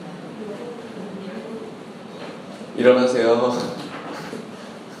일어나세요.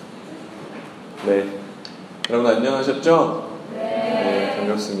 네, 여러분 안녕하셨죠? 네,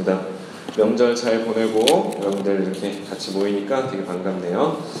 반갑습니다. 명절 잘 보내고 여러분들 이렇게 같이 모이니까 되게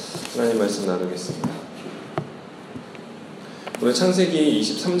반갑네요. 하나님 말씀 나누겠습니다. 오늘 창세기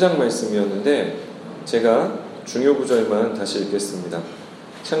 23장 말씀이었는데 제가 중요 구절만 다시 읽겠습니다.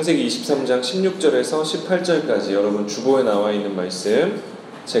 창세기 23장 16절에서 18절까지 여러분 주보에 나와 있는 말씀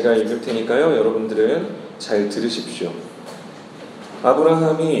제가 읽을 테니까요. 여러분들은 잘 들으십시오.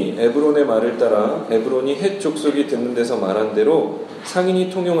 아브라함이 에브론의 말을 따라 에브론이 헷 족속이 듣는 데서 말한 대로 상인이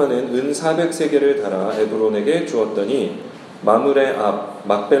통용하는 은 400세겔을 달아 에브론에게 주었더니 마므레 앞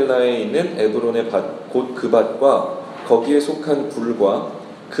막벨라에 있는 에브론의 밭 곧 그 밭과 거기에 속한 굴과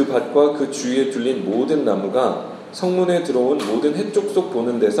그 밭과 그 주위에 둘린 모든 나무가 성문에 들어온 모든 헷 족속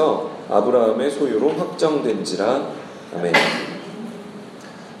보는 데서 아브라함의 소유로 확정된지라. 아멘.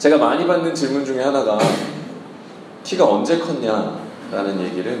 제가 많이 받는 질문 중에 하나가 키가 언제 컸냐라는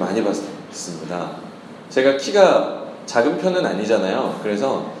얘기를 많이 받습니다. 제가 키가 작은 편은 아니잖아요.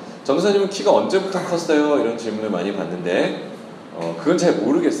 그래서 전도사님은 키가 언제부터 컸어요? 이런 질문을 많이 받는데 그건 잘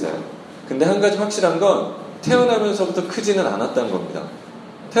모르겠어요. 근데 한 가지 확실한 건 태어나면서부터 크지는 않았다는 겁니다.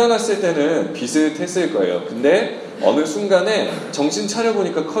 태어났을 때는 비슷했을 거예요. 근데 어느 순간에 정신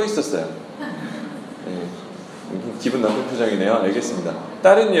차려보니까 커 있었어요. 기분 나쁜 표정이네요. 알겠습니다.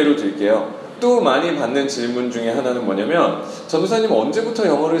 다른 예로 드릴게요. 또 많이 받는 질문 중에 하나는 뭐냐면 전도사님 언제부터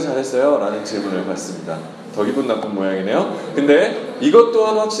영어를 잘했어요? 라는 질문을 받습니다. 더 기분 나쁜 모양이네요. 근데 이것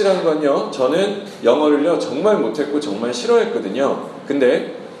또한 확실한 건요. 저는 영어를요 정말 못했고 정말 싫어했거든요.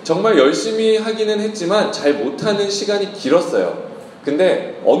 근데 정말 열심히 하기는 했지만 잘 못하는 시간이 길었어요.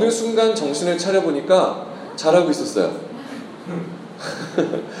 근데 어느 순간 정신을 차려보니까 잘하고 있었어요.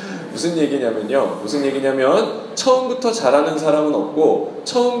 무슨 얘기냐면 처음부터 잘하는 사람은 없고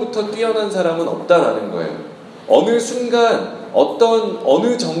처음부터 뛰어난 사람은 없다라는 거예요. 어느 순간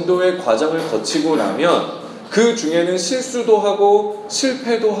어느 정도의 과정을 거치고 나면 그 중에는 실수도 하고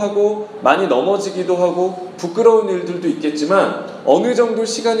실패도 하고 많이 넘어지기도 하고 부끄러운 일들도 있겠지만 어느 정도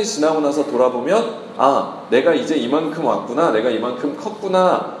시간이 지나고 나서 돌아보면 내가 이제 이만큼 왔구나, 내가 이만큼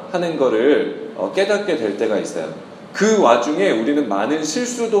컸구나 하는 거를 깨닫게 될 때가 있어요. 그 와중에 우리는 많은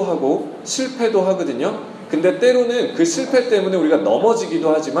실수도 하고 실패도 하거든요. 근데 때로는 그 실패 때문에 우리가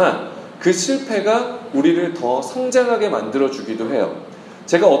넘어지기도 하지만 그 실패가 우리를 더 성장하게 만들어주기도 해요.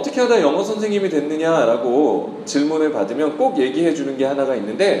 제가 어떻게 하다 영어 선생님이 됐느냐라고 질문을 받으면 꼭 얘기해 주는 게 하나가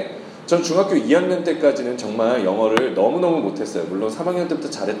있는데 전 중학교 2학년 때까지는 정말 영어를 너무너무 못했어요. 물론 3학년 때부터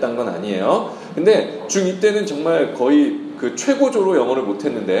잘했다는 건 아니에요. 근데 중2 때는 정말 거의 그 최고조로 영어를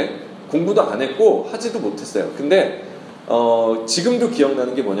못했는데 공부도 안 했고 하지도 못했어요. 근데 지금도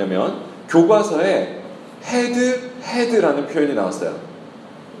기억나는 게 뭐냐면 교과서에 head라는 표현이 나왔어요.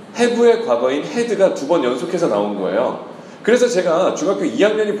 have의 과거인 had가 2번 연속해서 나온 거예요. 그래서 제가 중학교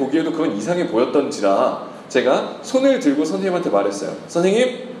 2학년이 보기에도 그건 이상해 보였던지라 제가 손을 들고 선생님한테 말했어요.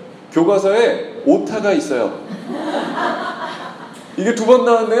 선생님, 교과서에 오타가 있어요. 이게 2번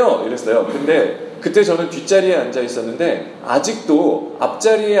나왔네요. 이랬어요. 근데 그때 저는 뒷자리에 앉아 있었는데 아직도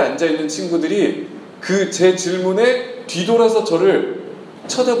앞자리에 앉아 있는 친구들이 제 질문에 뒤돌아서 저를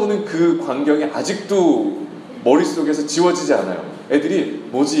쳐다보는 그 광경이 아직도 머릿속에서 지워지지 않아요. 애들이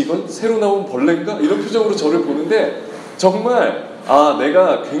뭐지 이건? 새로 나온 벌레인가? 이런 표정으로 저를 보는데 정말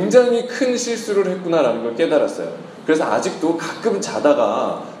내가 굉장히 큰 실수를 했구나라는 걸 깨달았어요. 그래서 아직도 가끔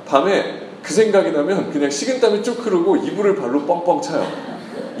자다가 밤에 그 생각이 나면 그냥 식은땀이 쭉 흐르고 이불을 발로 뻥뻥 차요.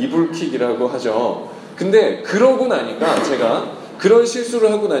 이불킥이라고 하죠. 근데 그러고 나니까 제가 그런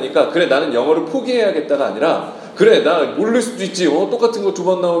실수를 하고 나니까 그래 나는 영어를 포기해야겠다가 아니라 그래 나 모를 수도 있지. 똑같은 거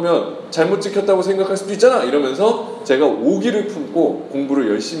 2번 나오면 잘못 찍혔다고 생각할 수도 있잖아. 이러면서 제가 오기를 품고 공부를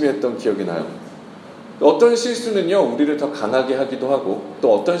열심히 했던 기억이 나요. 어떤 실수는요 우리를 더 강하게 하기도 하고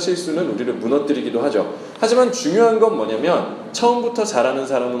또 어떤 실수는 우리를 무너뜨리기도 하죠. 하지만 중요한 건 뭐냐면 처음부터 잘하는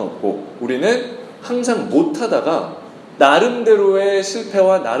사람은 없고 우리는 항상 못하다가 나름대로의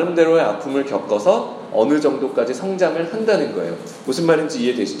실패와 나름대로의 아픔을 겪어서 어느 정도까지 성장을 한다는 거예요. 무슨 말인지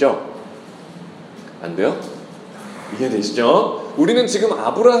이해되시죠? 안 돼요? 이해되시죠? 우리는 지금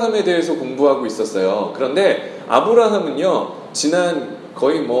아브라함에 대해서 공부하고 있었어요. 그런데 아브라함은요 지난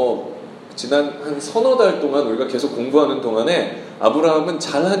한 서너 달 동안 우리가 계속 공부하는 동안에 아브라함은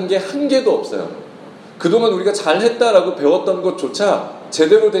잘한 게 한 개도 없어요. 그동안 우리가 잘했다라고 배웠던 것조차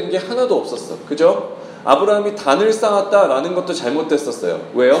제대로 된 게 하나도 없었어. 그죠? 아브라함이 단을 쌓았다라는 것도 잘못됐었어요.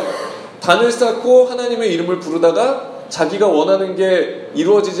 왜요? 단을 쌓고 하나님의 이름을 부르다가 자기가 원하는 게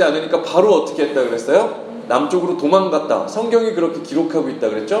이루어지지 않으니까 바로 어떻게 했다 그랬어요? 남쪽으로 도망갔다. 성경이 그렇게 기록하고 있다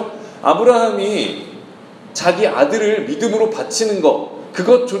그랬죠? 아브라함이 자기 아들을 믿음으로 바치는 것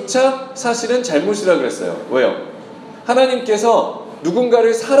그것조차 사실은 잘못이라 그랬어요. 왜요? 하나님께서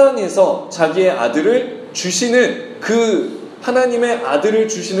누군가를 사랑해서 자기의 아들을 주시는 하나님의 아들을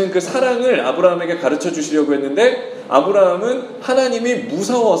주시는 그 사랑을 아브라함에게 가르쳐 주시려고 했는데 아브라함은 하나님이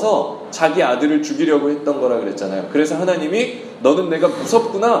무서워서 자기 아들을 죽이려고 했던 거라 그랬잖아요. 그래서 하나님이 너는 내가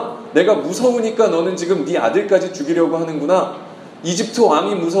무섭구나. 내가 무서우니까 너는 지금 네 아들까지 죽이려고 하는구나. 이집트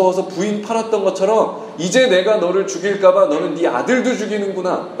왕이 무서워서 부인 팔았던 것처럼 이제 내가 너를 죽일까봐 너는 네 아들도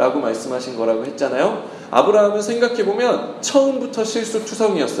죽이는구나 라고 말씀하신 거라고 했잖아요. 아브라함은 생각해보면 처음부터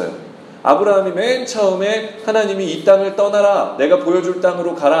실수투성이었어요. 아브라함이 맨 처음에 하나님이 이 땅을 떠나라, 내가 보여줄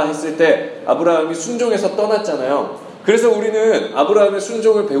땅으로 가라 했을 때 아브라함이 순종해서 떠났잖아요. 그래서 우리는 아브라함의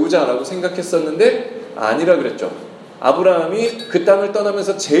순종을 배우자라고 생각했었는데 아니라 그랬죠. 아브라함이 그 땅을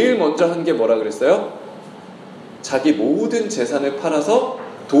떠나면서 제일 먼저 한 게 뭐라 그랬어요? 자기 모든 재산을 팔아서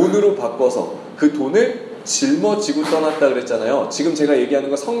돈으로 바꿔서 그 돈을 짊어지고 떠났다 그랬잖아요. 지금 제가 얘기하는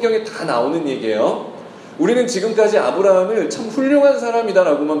거 성경에 다 나오는 얘기예요. 우리는 지금까지 아브라함을 참 훌륭한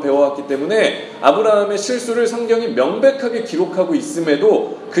사람이다라고만 배워왔기 때문에 아브라함의 실수를 성경이 명백하게 기록하고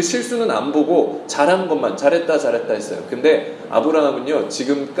있음에도 그 실수는 안 보고 잘한 것만 잘했다 했어요. 근데 아브라함은요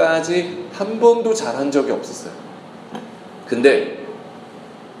지금까지 한 번도 잘한 적이 없었어요. 근데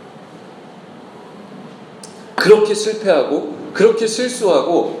그렇게 실패하고 그렇게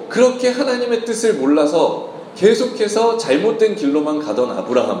실수하고 그렇게 하나님의 뜻을 몰라서 계속해서 잘못된 길로만 가던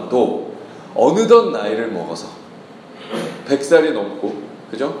아브라함도 어느덧 나이를 먹어서 100살이 넘고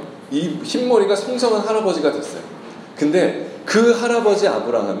그죠? 이 흰머리가 성성한 할아버지가 됐어요. 근데 그 할아버지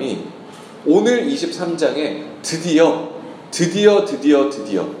아브라함이 오늘 23장에 드디어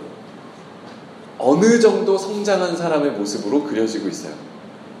어느 정도 성장한 사람의 모습으로 그려지고 있어요.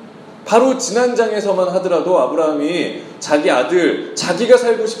 바로 지난 장에서만 하더라도 아브라함이 자기 아들, 자기가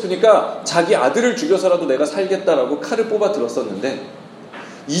살고 싶으니까 자기 아들을 죽여서라도 내가 살겠다라고 칼을 뽑아 들었었는데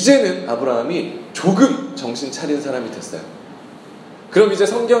이제는 아브라함이 조금 정신 차린 사람이 됐어요. 그럼 이제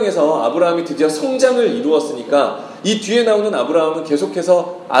성경에서 아브라함이 드디어 성장을 이루었으니까 이 뒤에 나오는 아브라함은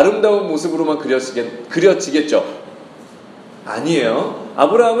계속해서 아름다운 모습으로만 그려지겠죠? 아니에요.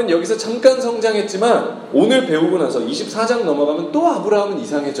 아브라함은 여기서 잠깐 성장했지만 오늘 배우고 나서 24장 넘어가면 또 아브라함은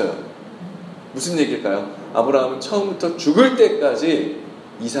이상해져요. 무슨 얘기일까요? 아브라함은 처음부터 죽을 때까지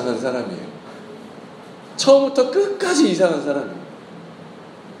이상한 사람이에요. 처음부터 끝까지 이상한 사람이에요.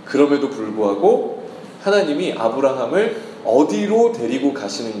 그럼에도 불구하고 하나님이 아브라함을 어디로 데리고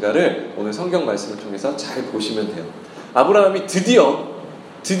가시는가를 오늘 성경 말씀을 통해서 잘 보시면 돼요. 아브라함이 드디어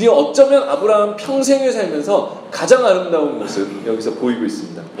어쩌면 아브라함 평생을 살면서 가장 아름다운 모습 여기서 보이고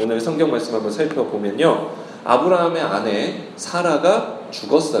있습니다. 오늘 성경 말씀 한번 살펴보면요. 아브라함의 아내 사라가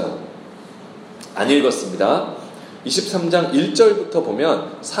죽었어요. 안 읽었습니다. 23장 1절부터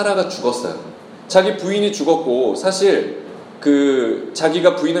보면 사라가 죽었어요. 자기 부인이 죽었고 사실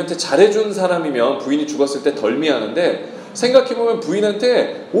자기가 부인한테 잘해준 사람이면 부인이 죽었을 때 덜 미안한데 생각해보면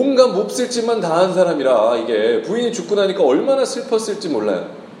부인한테 온갖 몹쓸 짓만 다 한 사람이라 이게 부인이 죽고 나니까 얼마나 슬펐을지 몰라요.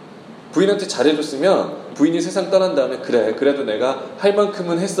 부인한테 잘해줬으면 부인이 세상 떠난 다음에 그래 그래도 내가 할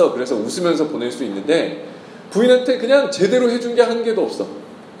만큼은 했어 그래서 웃으면서 보낼 수 있는데 부인한테 그냥 제대로 해준 게 한 개도 없어.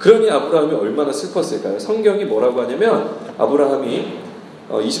 그러니 아브라함이 얼마나 슬펐을까요? 성경이 뭐라고 하냐면 아브라함이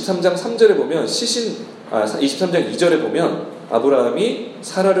 23장 3절에 보면 23장 2절에 보면 아브라함이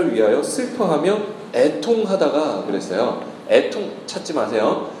사라를 위하여 슬퍼하며 애통하다가 그랬어요. 애통 찾지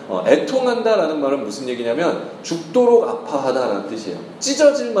마세요. 애통한다라는 말은 무슨 얘기냐면 죽도록 아파하다라는 뜻이에요.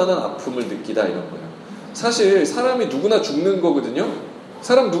 찢어질 만한 아픔을 느끼다 이런 거예요. 사실 사람이 누구나 죽는 거거든요.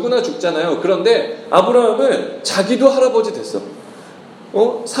 사람 누구나 죽잖아요. 그런데 아브라함은 자기도 할아버지 됐어.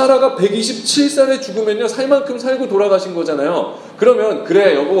 사라가 127살에 죽으면요 살 만큼 살고 돌아가신 거잖아요. 그러면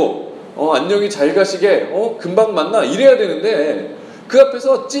그래 여보 안녕히 잘 가시게 금방 만나 이래야 되는데 그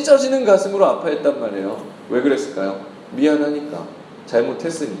앞에서 찢어지는 가슴으로 아파했단 말이에요. 왜 그랬을까요? 미안하니까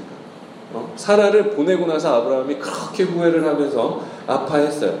잘못했으니까. 사라를 보내고 나서 아브라함이 그렇게 후회를 하면서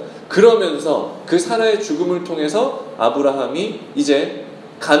아파했어요. 그러면서 그 사라의 죽음을 통해서 아브라함이 이제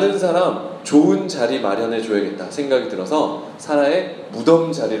가는 사람 좋은 자리 마련해 줘야겠다 생각이 들어서 사라의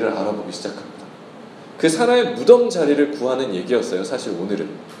무덤 자리를 알아보기 시작합니다. 그 사라의 무덤 자리를 구하는 얘기였어요. 사실 오늘은.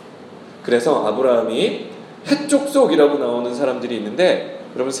 그래서 아브라함이 헷 족속이라고 나오는 사람들이 있는데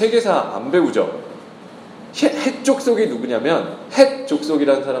여러분 세계사 안 배우죠? 헷 족속이 누구냐면 헷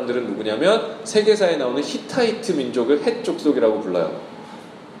족속이라는 사람들은 누구냐면 세계사에 나오는 히타이트 민족을 헷 족속이라고 불러요.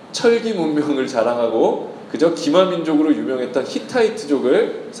 철기 문명을 자랑하고 그저 기마 민족으로 유명했던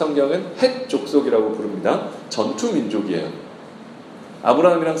히타이트족을 성경은 헷 족속이라고 부릅니다. 전투 민족이에요.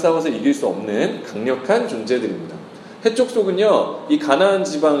 아브라함이랑 싸워서 이길 수 없는 강력한 존재들입니다. 헷 족속은요 이 가나안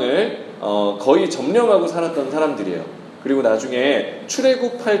지방을 거의 점령하고 살았던 사람들이에요. 그리고 나중에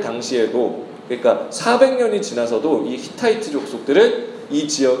출애굽할 당시에도 그러니까 400년이 지나서도 이 히타이트 족속들은 이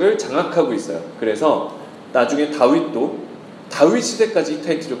지역을 장악하고 있어요. 그래서 나중에 다윗 시대까지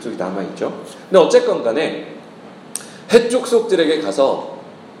히타이트 족속이 남아있죠. 근데 어쨌건 간에 헷 족속들에게 가서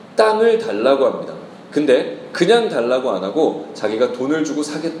땅을 달라고 합니다. 근데 그냥 달라고 안 하고 자기가 돈을 주고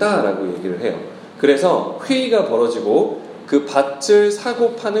사겠다라고 얘기를 해요. 그래서 회의가 벌어지고 그 밭을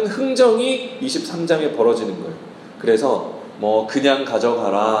사고 파는 흥정이 23장에 벌어지는 거예요. 그래서 뭐 그냥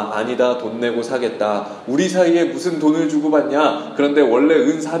가져가라, 아니다, 돈 내고 사겠다, 우리 사이에 무슨 돈을 주고 받냐, 그런데 원래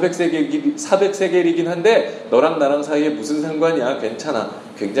은 400세겔이긴 한데 너랑 나랑 사이에 무슨 상관이야, 괜찮아,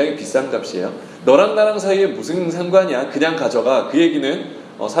 굉장히 비싼 값이에요. 너랑 나랑 사이에 무슨 상관이야, 그냥 가져가. 그 얘기는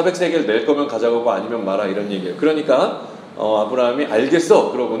 400세겔 낼 거면 가져가고 아니면 마라, 이런 얘기예요. 그러니까 아브라함이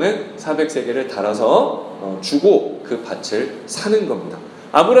알겠어 그러고는 400세겔을 달아서 주고 그 밭을 사는 겁니다.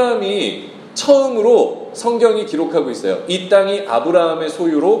 아브라함이 처음으로 성경이 기록하고 있어요. 이 땅이 아브라함의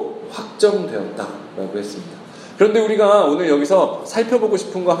소유로 확정되었다라고 했습니다. 그런데 우리가 오늘 여기서 살펴보고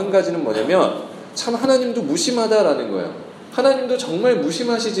싶은 거 한 가지는 뭐냐면, 참 하나님도 무심하다라는 거예요. 하나님도 정말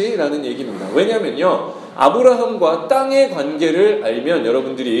무심하시지라는 얘기입니다. 왜냐면요, 아브라함과 땅의 관계를 알면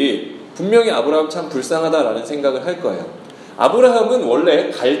여러분들이 분명히 아브라함 참 불쌍하다라는 생각을 할 거예요. 아브라함은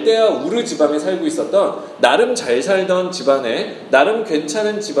원래 갈대아 우르 지방에 살고 있었던 나름 잘 살던 집안에, 나름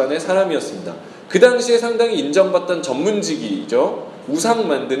괜찮은 집안의 사람이었습니다. 그 당시에 상당히 인정받던 전문직이죠. 우상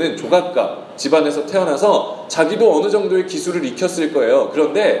만드는 조각가 집안에서 태어나서 자기도 어느 정도의 기술을 익혔을 거예요.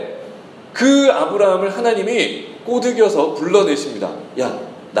 그런데 그 아브라함을 하나님이 꼬드겨서 불러내십니다. 야,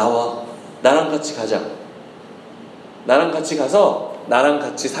 나와, 나랑 같이 가자, 나랑 같이 가서 나랑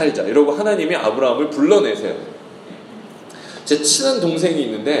같이 살자, 이러고 하나님이 아브라함을 불러내세요. 제 친한 동생이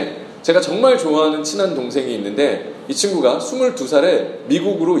있는데, 제가 정말 좋아하는 친한 동생이 있는데, 이 친구가 22살에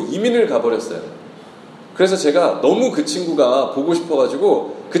미국으로 이민을 가버렸어요. 그래서 제가 너무 그 친구가 보고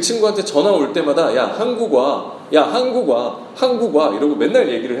싶어가지고 그 친구한테 전화 올 때마다 야, 한국 와, 야, 한국 와, 한국 와, 이러고 맨날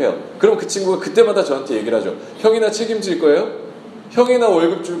얘기를 해요. 그럼 그 친구가 그때마다 저한테 얘기를 하죠. 형이나 책임질 거예요? 형이나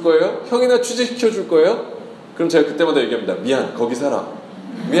월급 줄 거예요? 형이나 취직시켜 줄 거예요? 그럼 제가 그때마다 얘기합니다. 미안, 거기 살아.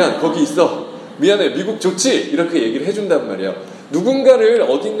 미안, 거기 있어. 미안해, 미국 좋지? 이렇게 얘기를 해준단 말이에요. 누군가를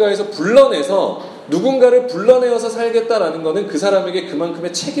어딘가에서 누군가를 불러내어서 살겠다라는 거는 그 사람에게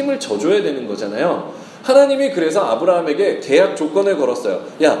그만큼의 책임을 져줘야 되는 거잖아요. 하나님이 그래서 아브라함에게 계약 조건을 걸었어요.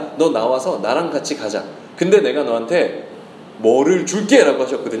 야, 너 나와서 나랑 같이 가자. 근데 내가 너한테 뭐를 줄게 라고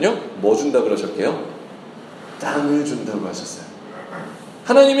하셨거든요. 뭐 준다 그러셨게요? 땅을 준다고 하셨어요.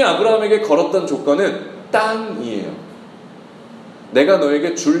 하나님이 아브라함에게 걸었던 조건은 땅이에요. 내가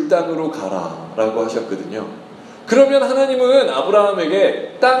너에게 줄 땅으로 가라 라고 하셨거든요. 그러면 하나님은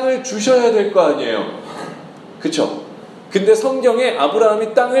아브라함에게 땅을 주셔야 될 거 아니에요. 그쵸? 근데 성경에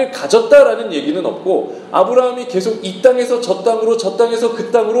아브라함이 땅을 가졌다라는 얘기는 없고, 아브라함이 계속 이 땅에서 저 땅으로, 저 땅에서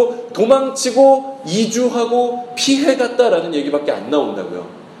그 땅으로 도망치고 이주하고 피해갔다라는 얘기밖에 안 나온다고요.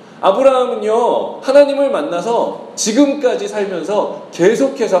 아브라함은요, 하나님을 만나서 지금까지 살면서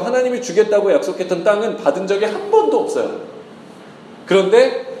계속해서 하나님이 주겠다고 약속했던 땅은 받은 적이 한 번도 없어요.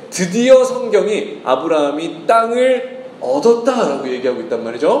 그런데 드디어 성경이 아브라함이 땅을 얻었다라고 얘기하고 있단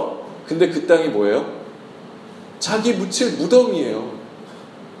말이죠. 근데 그 땅이 뭐예요? 자기 묻힐 무덤이에요.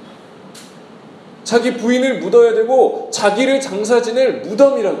 자기 부인을 묻어야 되고 자기를 장사 지낼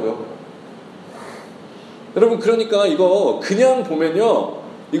무덤이라고요. 여러분, 그러니까 이거 그냥 보면요,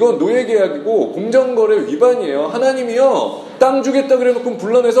 이건 노예계약이고 공정거래 위반이에요. 하나님이요, 땅 주겠다 그래놓고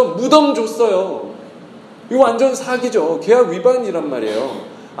불러내서 무덤 줬어요. 이거 완전 사기죠. 계약 위반이란 말이에요.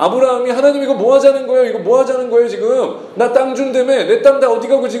 아브라함이 하나님 이거 뭐 하자는 거예요? 이거 뭐 하자는 거예요 지금? 나 땅 준다며, 내 땅 다 어디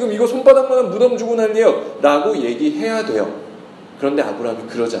가고 지금 이거 손바닥만한 무덤 주고 난리예요 라고 얘기해야 돼요. 그런데 아브라함이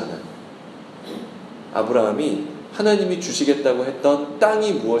그러지 않아요. 아브라함이 하나님이 주시겠다고 했던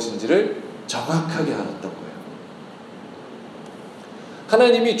땅이 무엇인지를 정확하게 알았던 거예요.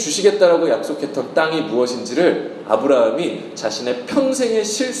 하나님이 주시겠다라고 약속했던 땅이 무엇인지를 아브라함이 자신의 평생의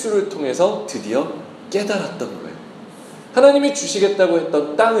실수를 통해서 드디어 깨달았던 거예요. 하나님이 주시겠다고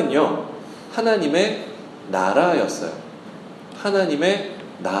했던 땅은요, 하나님의 나라였어요. 하나님의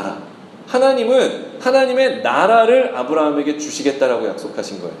나라. 하나님은 하나님의 나라를 아브라함에게 주시겠다라고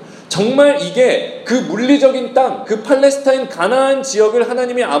약속하신 거예요. 정말 이게 그 물리적인 땅, 그 팔레스타인 가나안 지역을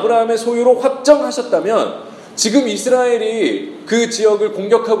하나님이 아브라함의 소유로 확정하셨다면 지금 이스라엘이 그 지역을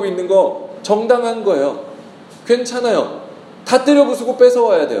공격하고 있는 거 정당한 거예요. 괜찮아요. 다 때려 부수고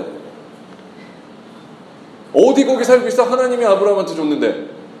뺏어와야 돼요. 어디 거기 살고 있어? 하나님이 아브라함한테 줬는데.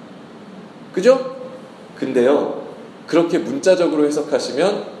 그죠? 근데요, 그렇게 문자적으로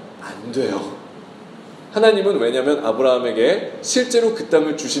해석하시면 안 돼요. 하나님은 왜냐면 아브라함에게 실제로 그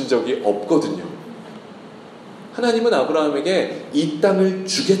땅을 주신 적이 없거든요. 하나님은 아브라함에게 이 땅을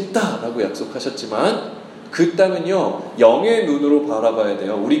주겠다라고 약속하셨지만 그 땅은요, 영의 눈으로 바라봐야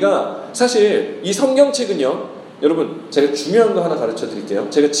돼요. 우리가 사실 이 성경책은요, 여러분 제가 중요한 거 하나 가르쳐 드릴게요.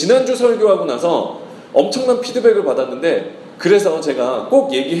 제가 지난주 설교하고 나서 엄청난 피드백을 받았는데 그래서 제가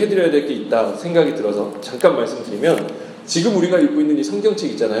꼭 얘기해 드려야 될 게 있다 생각이 들어서 잠깐 말씀드리면, 지금 우리가 읽고 있는 이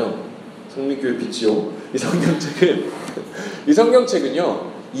성경책 있잖아요. 성민교회 빛이요. 이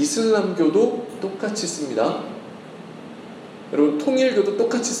성경책은요, 이슬람교도 똑같이 씁니다. 여러분, 통일교도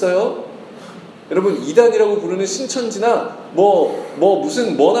똑같이 써요. 여러분, 이단이라고 부르는 신천지나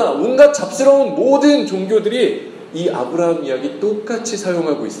무슨 뭐나 온갖 잡스러운 모든 종교들이 이 아브라함 이야기 똑같이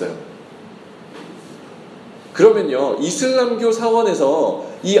사용하고 있어요. 그러면요, 이슬람교 사원에서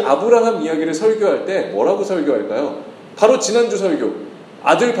이 아브라함 이야기를 설교할 때 뭐라고 설교할까요? 바로 지난주 설교,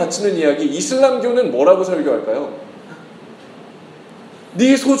 아들 바치는 이야기, 이슬람교는 뭐라고 설교할까요?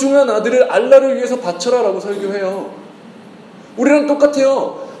 네 소중한 아들을 알라를 위해서 바쳐라 라고 설교해요. 우리랑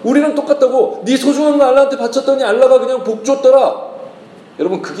똑같아요. 우리랑 똑같다고. 네 소중한 거 알라한테 바쳤더니 알라가 그냥 복 줬더라.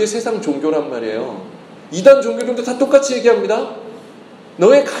 여러분, 그게 세상 종교란 말이에요. 이단 종교들도 다 똑같이 얘기합니다.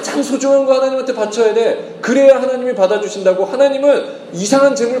 너의 가장 소중한 거 하나님한테 바쳐야 돼. 그래야 하나님이 받아주신다고. 하나님은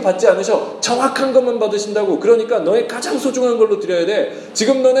이상한 재물 받지 않으셔. 정확한 것만 받으신다고. 그러니까 너의 가장 소중한 걸로 드려야 돼.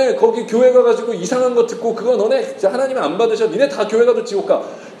 지금 너네 거기 교회 가가지고 이상한 거 듣고 그거 너네 하나님이 안 받으셔. 니네 다 교회 가도 지옥 가.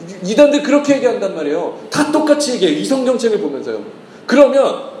 이단들 그렇게 얘기한단 말이에요. 다 똑같이 얘기해. 이 성경책을 보면서요.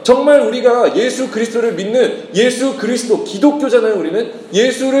 그러면 정말 우리가 예수 그리스도를 믿는, 예수 그리스도, 기독교잖아요. 우리는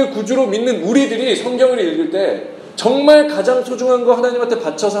예수를 구주로 믿는 우리들이 성경을 읽을 때 정말 가장 소중한 거 하나님한테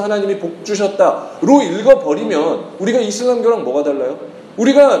바쳐서 하나님이 복 주셨다로 읽어버리면 우리가 이슬람교랑 뭐가 달라요?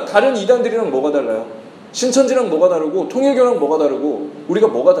 우리가 다른 이단들이랑 뭐가 달라요? 신천지랑 뭐가 다르고 통일교랑 뭐가 다르고 우리가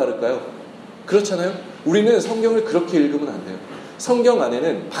뭐가 다를까요? 그렇잖아요. 우리는 성경을 그렇게 읽으면 안 돼요. 성경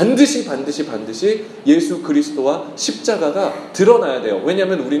안에는 반드시 예수 그리스도와 십자가가 드러나야 돼요.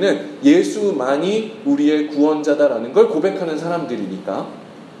 왜냐하면 우리는 예수만이 우리의 구원자다라는 걸 고백하는 사람들이니까.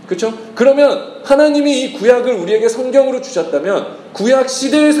 그렇죠? 그러면 하나님이 이 구약을 우리에게 성경으로 주셨다면 구약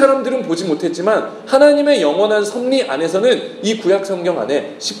시대의 사람들은 보지 못했지만 하나님의 영원한 섭리 안에서는 이 구약 성경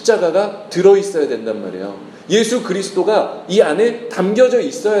안에 십자가가 들어있어야 된단 말이에요. 예수 그리스도가 이 안에 담겨져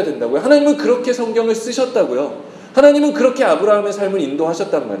있어야 된다고요. 하나님은 그렇게 성경을 쓰셨다고요. 하나님은 그렇게 아브라함의 삶을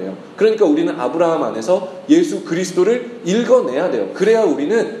인도하셨단 말이에요. 그러니까 우리는 아브라함 안에서 예수 그리스도를 읽어내야 돼요. 그래야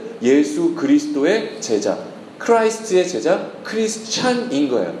우리는 예수 그리스도의 제자, 크라이스트의 제자, 크리스찬인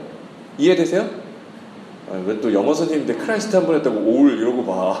거예요. 이해되세요? 왜 또 영어 선생님인데 크라이스트 한 번 했다고 올 이러고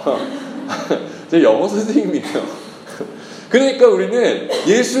봐. 제 영어 선생님이에요. 그러니까 우리는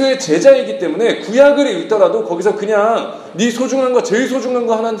예수의 제자이기 때문에 구약을 읽더라도 거기서 그냥 네 소중한 거, 제일 소중한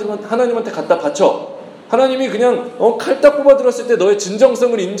거 하나님한테 갖다 바쳐. 하나님이 그냥 칼 딱 뽑아 들었을 때 너의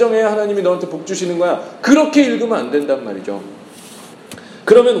진정성을 인정해야 하나님이 너한테 복 주시는 거야. 그렇게 읽으면 안 된단 말이죠.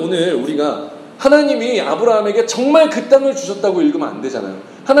 그러면 오늘 우리가 하나님이 아브라함에게 정말 그 땅을 주셨다고 읽으면 안 되잖아요.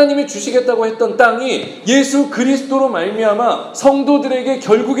 하나님이 주시겠다고 했던 땅이 예수 그리스도로 말미암아 성도들에게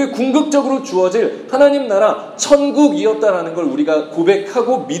결국에 궁극적으로 주어질 하나님 나라 천국이었다라는 걸 우리가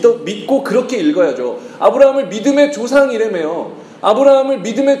고백하고 믿고 그렇게 읽어야죠. 아브라함을 믿음의 조상이라며요. 아브라함을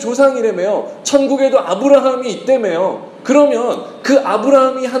믿음의 조상이라며요. 천국에도 아브라함이 있다며요. 그러면 그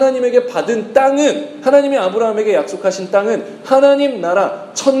아브라함이 하나님에게 받은 땅은, 하나님이 아브라함에게 약속하신 땅은 하나님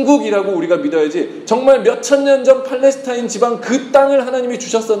나라 천국이라고 우리가 믿어야지. 정말 몇천 년 전 팔레스타인 지방 그 땅을 하나님이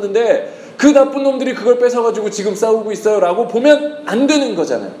주셨었는데 그 나쁜 놈들이 그걸 뺏어가지고 지금 싸우고 있어요 라고 보면 안 되는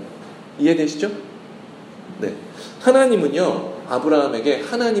거잖아요. 이해되시죠? 네. 하나님은요, 아브라함에게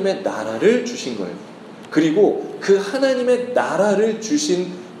하나님의 나라를 주신 거예요. 그리고 그 하나님의 나라를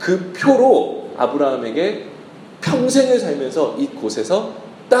주신 그 표로 아브라함에게 평생을 살면서 이곳에서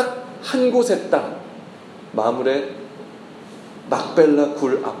딱 한 곳의 땅, 마므레 막벨라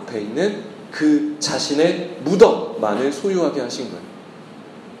굴 앞에 있는 그 자신의 무덤만을 소유하게 하신 거예요.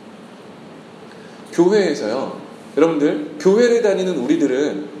 교회에서요, 여러분들, 교회를 다니는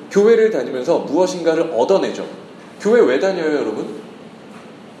우리들은 교회를 다니면서 무엇인가를 얻어내죠. 교회 왜 다녀요, 여러분?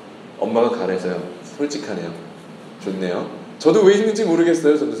 엄마가 가래서요. 솔직하네요. 좋네요. 저도 왜 있는지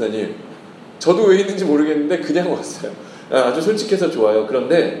모르겠어요, 전도사님. 저도 왜 있는지 모르겠는데 그냥 왔어요. 아주 솔직해서 좋아요.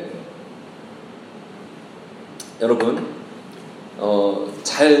 그런데 여러분,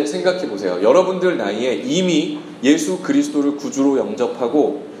 잘 생각해 보세요. 여러분들 나이에 이미 예수 그리스도를 구주로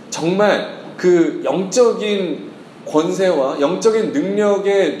영접하고 정말 그 영적인 권세와 영적인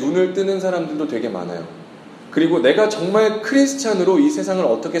능력에 눈을 뜨는 사람들도 되게 많아요. 그리고 내가 정말 크리스찬으로 이 세상을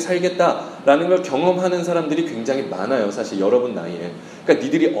어떻게 살겠다라는 걸 경험하는 사람들이 굉장히 많아요. 사실 여러분 나이에. 그러니까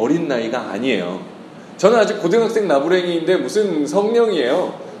니들이 어린 나이가 아니에요. 저는 아직 고등학생 나부랭이인데 무슨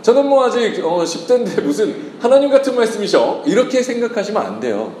성령이에요. 저는 뭐 아직 10대인데 무슨 하나님 같은 말씀이셔? 이렇게 생각하시면 안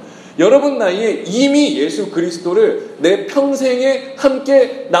돼요. 여러분 나이에 이미 예수 그리스도를 내 평생에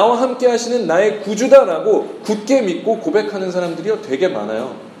나와 함께 하시는 나의 구주다라고 굳게 믿고 고백하는 사람들이 되게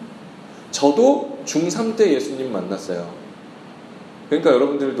많아요. 저도 중3 때 예수님 만났어요. 그러니까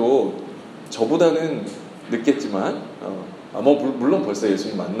여러분들도 저보다는 늦겠지만 물론 벌써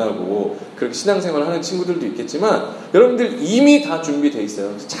예수님 만나고 그렇게 신앙생활을 하는 친구들도 있겠지만 여러분들 이미 다 준비되어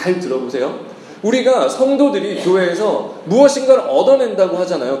있어요. 잘 들어보세요. 우리가 성도들이 교회에서 무엇인가를 얻어낸다고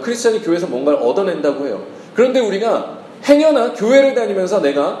하잖아요. 크리스찬이 교회에서 뭔가를 얻어낸다고 해요. 그런데 우리가 행여나 교회를 다니면서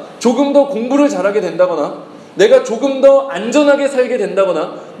내가 조금 더 공부를 잘하게 된다거나 내가 조금 더 안전하게 살게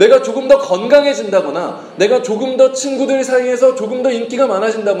된다거나 내가 조금 더 건강해진다거나 내가 조금 더 친구들 사이에서 조금 더 인기가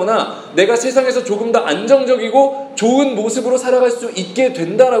많아진다거나 내가 세상에서 조금 더 안정적이고 좋은 모습으로 살아갈 수 있게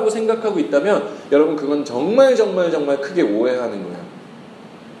된다라고 생각하고 있다면 여러분 그건 정말 크게 오해하는 거예요.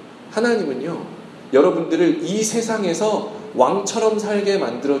 하나님은요 여러분들을 이 세상에서 왕처럼 살게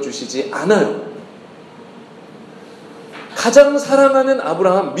만들어주시지 않아요. 가장 사랑하는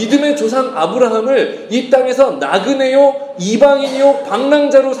아브라함, 믿음의 조상 아브라함을 이 땅에서 나그네요, 이방인이요,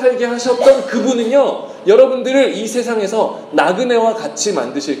 방랑자로 살게 하셨던 그분은요 여러분들을 이 세상에서 나그네와 같이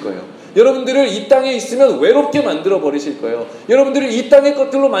만드실 거예요. 여러분들을 이 땅에 있으면 외롭게 만들어 버리실 거예요. 여러분들을 이 땅의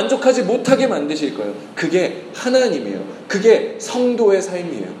것들로 만족하지 못하게 만드실 거예요. 그게 하나님이에요. 그게 성도의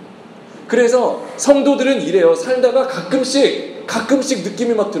삶이에요. 그래서 성도들은 이래요. 살다가 가끔씩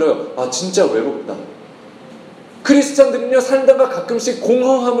느낌이 막 들어요. 아 진짜 외롭다. 크리스찬들은요 살다가 가끔씩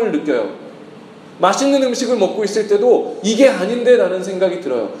공허함을 느껴요. 맛있는 음식을 먹고 있을 때도 이게 아닌데 라는 생각이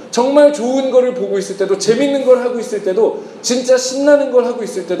들어요. 정말 좋은 거를 보고 있을 때도 재밌는 걸 하고 있을 때도 진짜 신나는 걸 하고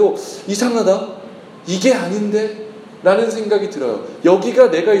있을 때도 이상하다. 이게 아닌데 라는 생각이 들어요. 여기가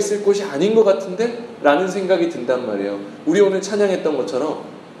내가 있을 곳이 아닌 것 같은데 라는 생각이 든단 말이에요. 우리 오늘 찬양했던 것처럼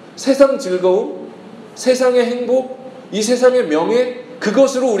세상 즐거움, 세상의 행복, 이 세상의 명예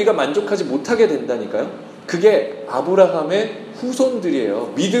그것으로 우리가 만족하지 못하게 된다니까요. 그게 아브라함의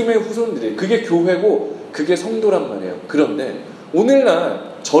후손들이에요. 믿음의 후손들이에요. 그게 교회고 그게 성도란 말이에요. 그런데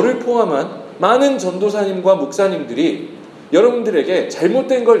오늘날 저를 포함한 많은 전도사님과 목사님들이 여러분들에게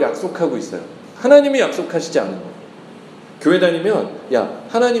잘못된 걸 약속하고 있어요. 하나님이 약속하시지 않은 거. 교회 다니면 야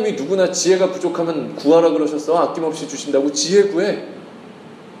하나님이 누구나 지혜가 부족하면 구하라 그러셨어. 아낌없이 주신다고 지혜 구해.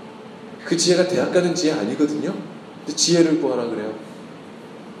 그 지혜가 대학 가는 지혜 아니거든요. 근데 지혜를 구하라 그래요.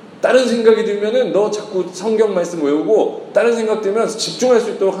 다른 생각이 들면은 너 자꾸 성경 말씀 외우고 다른 생각 들면 집중할 수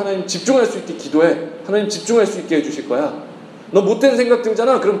있도록 하나님 집중할 수 있게 기도해. 하나님 집중할 수 있게 해주실 거야. 너 못된 생각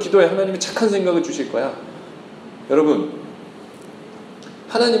들잖아. 그럼 기도해. 하나님이 착한 생각을 주실 거야. 여러분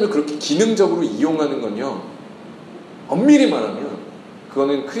하나님을 그렇게 기능적으로 이용하는 건요 엄밀히 말하면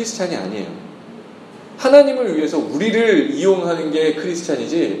그거는 크리스찬이 아니에요. 하나님을 위해서 우리를 이용하는 게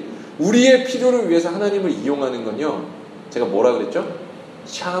크리스찬이지 우리의 필요를 위해서 하나님을 이용하는 건요 제가 뭐라 그랬죠?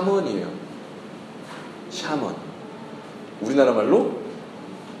 샤먼이에요. 샤먼. 우리나라 말로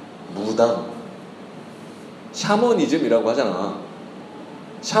무당. 샤머니즘이라고 하잖아.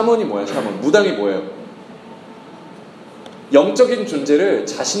 샤먼이 뭐야? 샤먼. 무당이 뭐예요? 영적인 존재를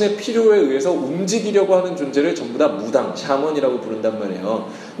자신의 필요에 의해서 움직이려고 하는 존재를 전부 다 무당, 샤먼이라고 부른단 말이에요.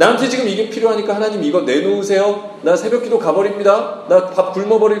 나한테 지금 이게 필요하니까 하나님 이거 내놓으세요. 나 새벽기도 가버립니다. 나 밥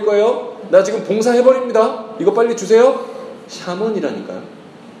굶어버릴 거예요. 나 지금 봉사해버립니다. 이거 빨리 주세요. 샤먼이라니까요.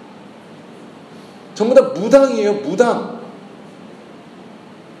 전부 다 무당이에요. 무당.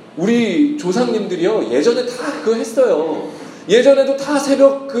 우리 조상님들이요 예전에 다 그거 했어요. 예전에도 다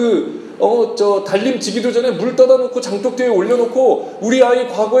새벽 달림 지기도 전에 물 떠다 놓고 장독대에 올려놓고 우리 아이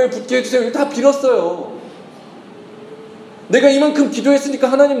과거에 붙게 해주세요. 이거 다 빌었어요. 내가 이만큼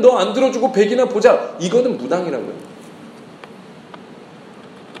기도했으니까 하나님 너 안 들어주고 백이나 보자. 이거는 무당이라고요.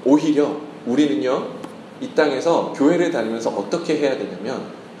 오히려 우리는요 이 땅에서 교회를 다니면서 어떻게 해야 되냐면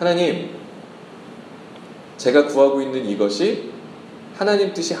하나님 제가 구하고 있는 이것이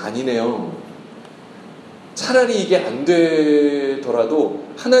하나님 뜻이 아니네요. 차라리 이게 안 되더라도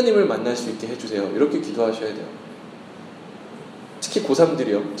하나님을 만날 수 있게 해주세요. 이렇게 기도하셔야 돼요. 특히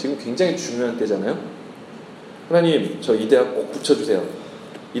고3들이요. 지금 굉장히 중요한 때잖아요. 하나님 저 이 대학 꼭 붙여주세요.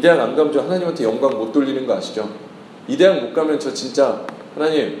 이 대학 안 가면 저 하나님한테 영광 못 돌리는 거 아시죠? 이 대학 못 가면 저 진짜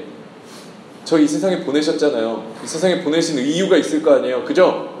하나님 저 이 세상에 보내셨잖아요. 이 세상에 보내신 이유가 있을 거 아니에요.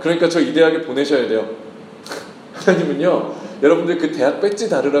 그죠? 그러니까 저 이 대학에 보내셔야 돼요. 하나님은요 여러분들 그 대학 배지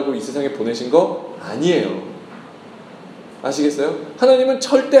다르라고 이 세상에 보내신 거 아니에요. 아시겠어요? 하나님은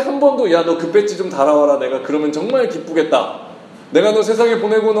절대 한 번도 야 너 그 배지 좀 달아와라. 내가 그러면 정말 기쁘겠다. 내가 너 세상에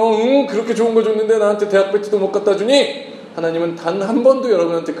보내고 너 그렇게 좋은 거 줬는데 나한테 대학 배지도 못 갖다 주니? 하나님은 단 한 번도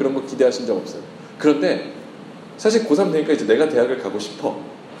여러분한테 그런 거 기대하신 적 없어요. 그런데 사실 고3 되니까 이제 내가 대학을 가고 싶어.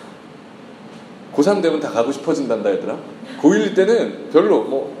 고3 되면 다 가고 싶어진단다 얘들아. 고1 때는 별로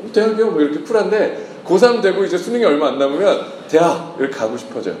뭐 대학이요 뭐 이렇게 쿨한데 고3 되고 이제 수능이 얼마 안 남으면 대학 이렇게 가고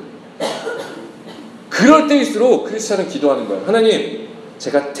싶어져요. 그럴 때일수록 크리스찬은 기도하는 거예요. 하나님,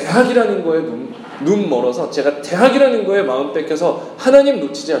 제가 대학이라는 거에 눈 멀어서 제가 대학이라는 거에 마음 뺏겨서 하나님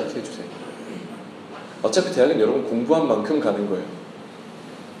놓치지 않게 해주세요. 어차피 대학은 여러분 공부한 만큼 가는 거예요.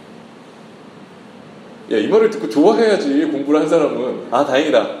 야, 이 말을 듣고 좋아해야지. 공부를 한 사람은 아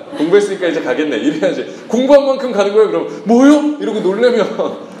다행이다 공부했으니까 이제 가겠네 이래야지. 공부한 만큼 가는 거예요. 그럼 뭐요? 이러고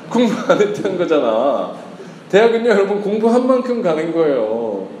놀래면 공부 안 했다는 거잖아. 대학은요 여러분 공부한 만큼 가는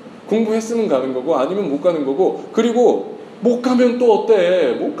거예요. 공부했으면 가는 거고 아니면 못 가는 거고. 그리고 못 가면 또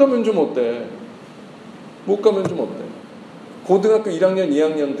어때? 못 가면 좀 어때? 못 가면 좀 어때? 고등학교 1학년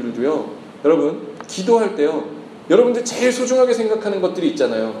 2학년들도요 여러분 기도할 때요 여러분들 제일 소중하게 생각하는 것들이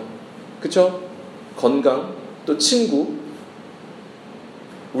있잖아요. 그쵸? 건강, 또 친구.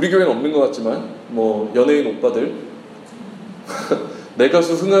 우리 교회는 없는 것 같지만 뭐 연예인 오빠들 내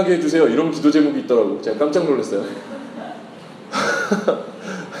가수 흥하게 해주세요 이런 기도 제목이 있더라고. 제가 깜짝 놀랐어요.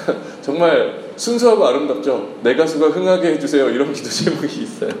 정말 순수하고 아름답죠. 내 가수가 흥하게 해주세요 이런 기도 제목이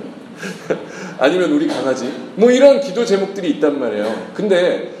있어요. 아니면 우리 강아지 뭐 이런 기도 제목들이 있단 말이에요.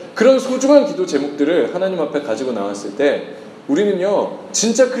 근데 그런 소중한 기도 제목들을 하나님 앞에 가지고 나왔을 때 우리는요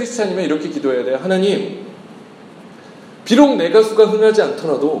진짜 크리스찬이면 이렇게 기도해야 돼요. 하나님, 비록 내 가수가 흥하지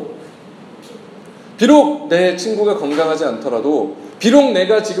않더라도, 비록 내 친구가 건강하지 않더라도, 비록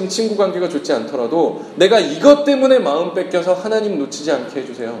내가 지금 친구 관계가 좋지 않더라도 내가 이것 때문에 마음 뺏겨서 하나님 놓치지 않게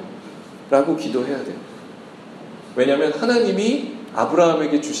해주세요 라고 기도해야 돼요. 왜냐하면 하나님이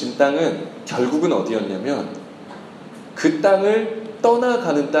아브라함에게 주신 땅은 결국은 어디였냐면 그 땅을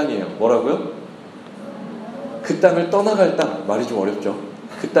떠나가는 땅이에요. 뭐라고요? 그 땅을 떠나갈 땅. 말이 좀 어렵죠?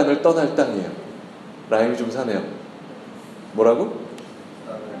 그 땅을 떠날 땅이에요. 라임이 좀 사네요. 뭐라고?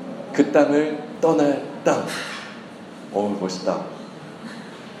 그 땅을 떠날 땅. 멋있다.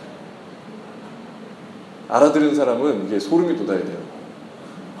 알아들은 사람은 이게 소름이 돋아야 돼요.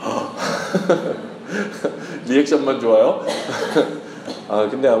 리액션만 좋아요?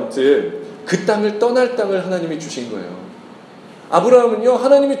 근데 아무튼 그 땅을 떠날 땅을 하나님이 주신 거예요. 아브라함은요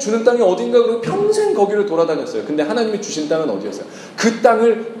하나님이 주는 땅이 어딘가 그러고 평생 거기를 돌아다녔어요. 근데 하나님이 주신 땅은 어디였어요? 그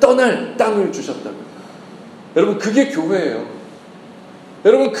땅을 떠날 땅을 주셨다고요. 여러분 그게 교회예요.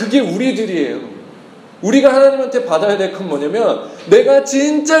 여러분 그게 우리들이에요. 우리가 하나님한테 받아야 될 건 뭐냐면 내가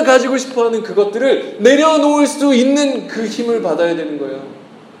진짜 가지고 싶어하는 그것들을 내려놓을 수 있는 그 힘을 받아야 되는 거예요.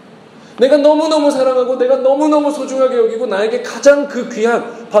 내가 너무너무 사랑하고 내가 너무너무 소중하게 여기고 나에게 가장 그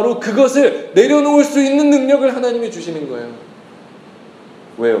귀한 바로 그것을 내려놓을 수 있는 능력을 하나님이 주시는 거예요.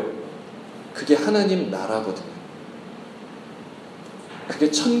 왜요? 그게 하나님 나라거든요. 그게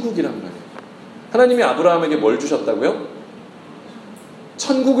천국이란 말이에요. 하나님이 아브라함에게 뭘 주셨다고요?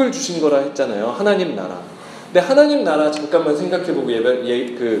 천국을 주신 거라 했잖아요. 하나님 나라. 근데 하나님 나라 잠깐만 생각해보고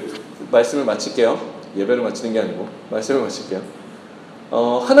말씀을 마칠게요. 예배를 마치는 게 아니고 말씀을 마칠게요.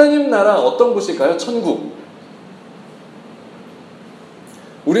 하나님 나라 어떤 곳일까요? 천국.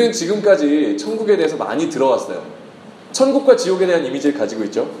 우리는 지금까지 천국에 대해서 많이 들어왔어요. 천국과 지옥에 대한 이미지를 가지고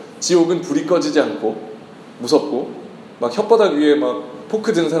있죠. 지옥은 불이 꺼지지 않고 무섭고 막 혓바닥 위에 막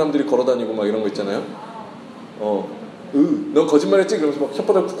포크 든 사람들이 걸어다니고 막 이런 거 있잖아요. 너 거짓말했지? 그러면서 막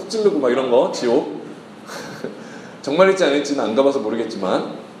혓바닥 푹 찌르고 막 이런 거 지옥. 정말일지 아닐지는 안 가봐서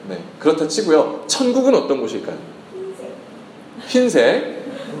모르겠지만 네, 그렇다 치고요. 천국은 어떤 곳일까요? 흰색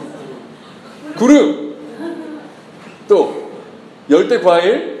구름, 또 열대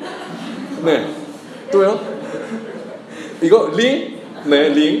과일, 네, 또요. 이거 링, 네,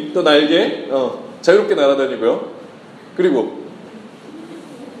 링, 또 날개, 자유롭게 날아다니고요. 그리고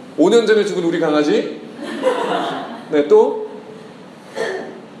 5년 전에 죽은 우리 강아지, 네, 또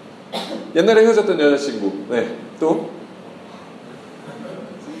옛날에 헤어졌던 여자친구, 네, 또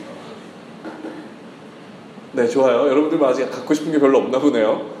네, 좋아요. 여러분들 아직 갖고 싶은 게 별로 없나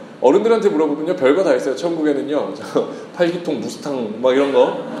보네요. 어른들한테 물어보면요, 별거 다 있어요. 천국에는요, 팔기통, 무스탕 막 이런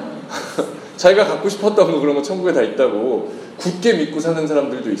거 자기가 갖고 싶었던 거 그런 거 천국에 다 있다고 굳게 믿고 사는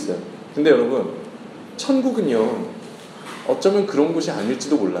사람들도 있어요. 근데 여러분 천국은요 어쩌면 그런 곳이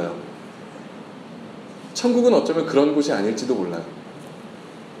아닐지도 몰라요. 천국은 어쩌면 그런 곳이 아닐지도 몰라요.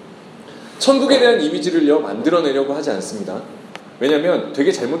 천국에 대한 이미지를요 만들어내려고 하지 않습니다. 왜냐하면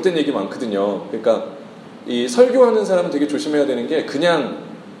되게 잘못된 얘기 많거든요. 그러니까 이 설교하는 사람은 되게 조심해야 되는 게 그냥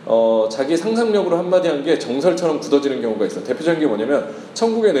자기 상상력으로 한마디 한 게 정설처럼 굳어지는 경우가 있어요. 대표적인 게 뭐냐면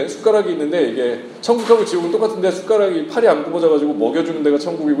천국에는 숟가락이 있는데 이게 천국하고 지옥은 똑같은데 숟가락이 팔이 안 굽어져가지고 먹여주는 데가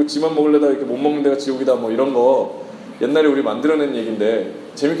천국이고 지만 먹으려다 이렇게 못 먹는 데가 지옥이다 뭐 이런 거 옛날에 우리 만들어낸 얘기인데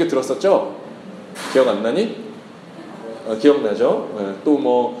재밌게 들었었죠? 기억 안 나니? 기억나죠? 네. 또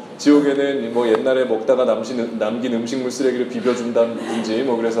뭐 지옥에는 뭐 옛날에 먹다가 남긴 음식물 쓰레기를 비벼준다든지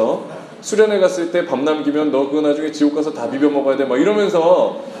뭐 그래서 수련회 갔을 때 밥 남기면 너 그거 나중에 지옥 가서 다 비벼 먹어야 돼 막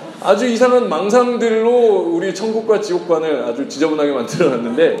이러면서 아주 이상한 망상들로 우리 천국과 지옥관을 아주 지저분하게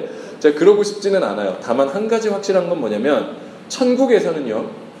만들어놨는데 제가 그러고 싶지는 않아요. 다만 한 가지 확실한 건 뭐냐면 천국에서는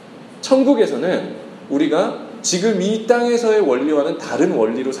우리가 지금 이 땅에서의 원리와는 다른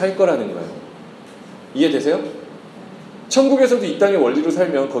원리로 살 거라는 거예요. 이해되세요? 천국에서도 이 땅의 원리로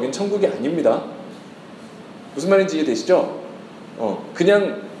살면 거긴 천국이 아닙니다. 무슨 말인지 이해되시죠?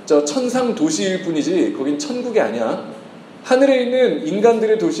 그냥 저 천상 도시일 뿐이지 거긴 천국이 아니야. 하늘에 있는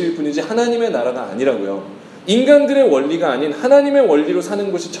인간들의 도시일 뿐이지 하나님의 나라가 아니라고요. 인간들의 원리가 아닌 하나님의 원리로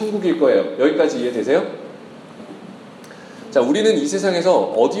사는 곳이 천국일 거예요. 여기까지 이해되세요? 자, 우리는 이 세상에서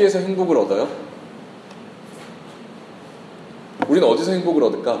어디에서 행복을 얻어요? 우리는 어디서 행복을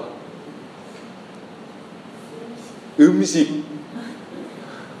얻을까? 음식.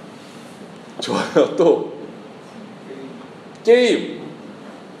 좋아요. 또 게임.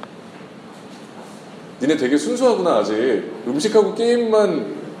 니네 되게 순수하구나. 아직 음식하고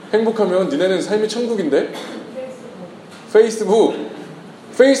게임만 행복하면 니네는 삶이 천국인데?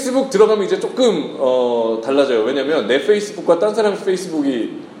 페이스북 들어가면 이제 조금 달라져요. 왜냐면 내 페이스북과 딴 사람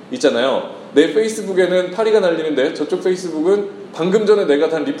페이스북이 있잖아요. 내 페이스북에는 파리가 날리는데 저쪽 페이스북은 방금 전에 내가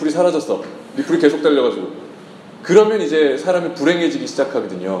단 리플이 사라졌어. 리플이 계속 달려가지고. 그러면 이제 사람이 불행해지기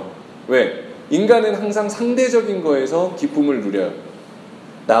시작하거든요. 왜? 인간은 항상 상대적인 거에서 기쁨을 누려요.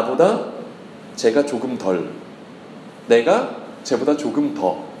 나보다 제가 조금 덜, 내가 쟤보다 조금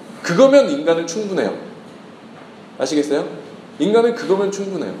더. 그거면 인간은 충분해요. 아시겠어요? 인간은 그거면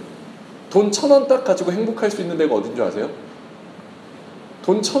충분해요. 돈 1,000원 딱 가지고 행복할 수 있는 데가 어딘 줄 아세요?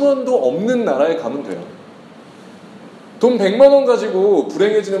 돈 1,000원도 없는 나라에 가면 돼요. 돈 100만 원 가지고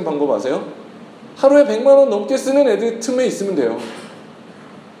불행해지는 방법 아세요? 하루에 100만 원 넘게 쓰는 애들 틈에 있으면 돼요.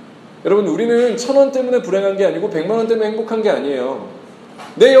 여러분, 우리는 1,000원 때문에 불행한 게 아니고 100만 원 때문에 행복한 게 아니에요.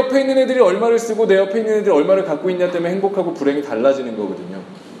 내 옆에 있는 애들이 얼마를 쓰고 내 옆에 있는 애들이 얼마를 갖고 있냐 때문에 행복하고 불행이 달라지는 거거든요.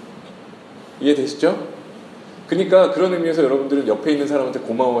 이해되시죠? 그러니까 그런 의미에서 여러분들은 옆에 있는 사람한테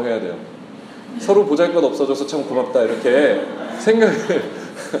고마워해야 돼요. 서로 보잘것 없어져서 참 고맙다 이렇게 생각을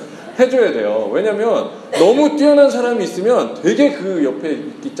해줘야 돼요. 왜냐면 너무 뛰어난 사람이 있으면 되게 그 옆에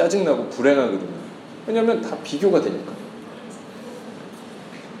있기 짜증나고 불행하거든요. 왜냐면 다 비교가 되니까.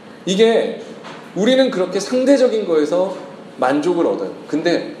 이게 우리는 그렇게 상대적인 거에서 만족을 얻어요.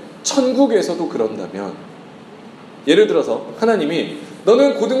 근데 천국에서도 그런다면, 예를 들어서 하나님이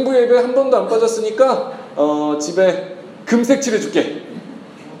너는 고등부 예배 한 번도 안 빠졌으니까 집에 금색 칠해줄게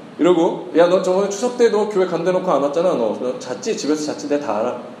이러고, 야 넌 저번에 추석 때 너 교회 간다 놓고 안 왔잖아. 너 잤지? 집에서 잤지? 내가 다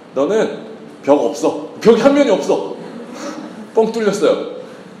알아. 너는 벽 없어. 벽이 한 면이 없어. 뻥 뚫렸어요.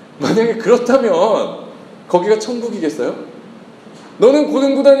 만약에 그렇다면 거기가 천국이겠어요? 너는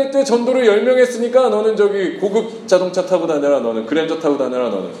고등부 다닐 때 전도를 10명 했으니까 너는 저기 고급 자동차 타고 다녀라. 너는 그랜저 타고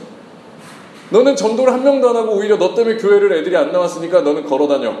다녀라. 너는 전도를 한 명도 안 하고 오히려 너 때문에 교회를 애들이 안 나왔으니까 너는 걸어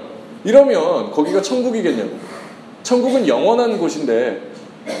다녀. 이러면 거기가 천국이겠냐고. 천국은 영원한 곳인데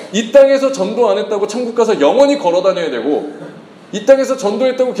이 땅에서 전도 안 했다고 천국 가서 영원히 걸어 다녀야 되고, 이 땅에서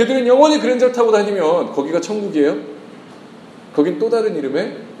전도했다고 걔들은 영원히 그랜저를 타고 다니면 거기가 천국이에요? 거긴 또 다른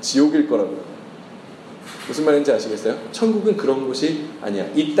이름의 지옥일 거라고요. 무슨 말인지 아시겠어요? 천국은 그런 곳이 아니야.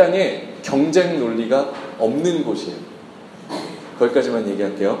 이 땅에 경쟁 논리가 없는 곳이에요. 거기까지만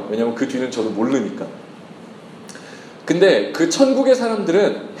얘기할게요. 왜냐면 그 뒤는 저도 모르니까. 근데 그 천국의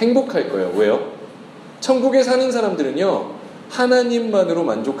사람들은 행복할 거예요. 왜요? 천국에 사는 사람들은요, 하나님만으로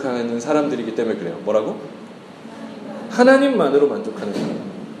만족하는 사람들이기 때문에 그래요. 뭐라고? 하나님만으로 만족하는 사람.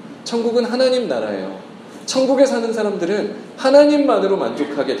 천국은 하나님 나라예요. 천국에 사는 사람들은 하나님만으로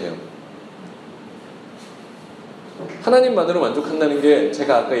만족하게 돼요. 하나님만으로 만족한다는 게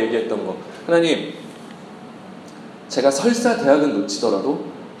제가 아까 얘기했던 거. 하나님, 제가 설사 대학은 놓치더라도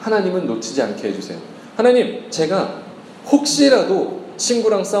하나님은 놓치지 않게 해주세요. 하나님, 제가 혹시라도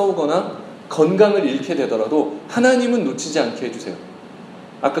친구랑 싸우거나 건강을 잃게 되더라도 하나님은 놓치지 않게 해주세요.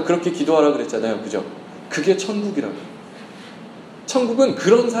 아까 그렇게 기도하라 그랬잖아요. 그죠? 그게 천국이라고. 천국은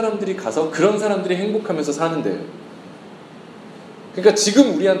그런 사람들이 가서 그런 사람들이 행복하면서 사는 데예요. 그러니까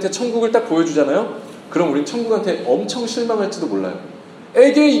지금 우리한테 천국을 딱 보여주잖아요. 그럼 우린 천국한테 엄청 실망할지도 몰라요.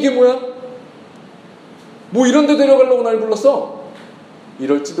 에게 이게 뭐야? 뭐 이런 데 데려가려고 날 불렀어?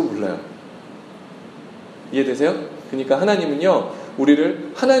 이럴지도 몰라요. 이해되세요? 그러니까 하나님은요,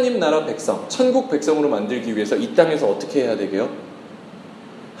 우리를 하나님 나라 백성, 천국 백성으로 만들기 위해서 이 땅에서 어떻게 해야 되게요?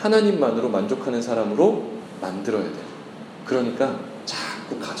 하나님만으로 만족하는 사람으로 만들어야 돼요. 그러니까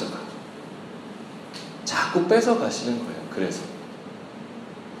자꾸 가져가. 자꾸 뺏어 가시는 거예요.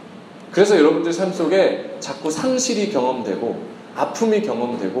 그래서 여러분들 삶 속에 자꾸 상실이 경험되고 아픔이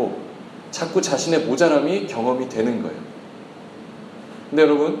경험되고 자꾸 자신의 모자람이 경험이 되는 거예요. 근데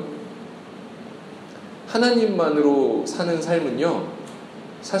여러분, 하나님만으로 사는 삶은요,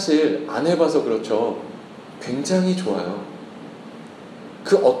 사실 안 해봐서 그렇죠. 굉장히 좋아요.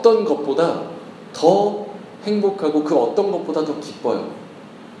 그 어떤 것보다 더 행복하고 그 어떤 것보다 더 기뻐요.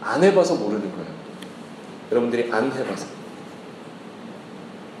 안 해봐서 모르는 거예요. 여러분들이 안 해봐서.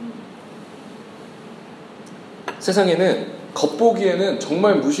 세상에는 겉보기에는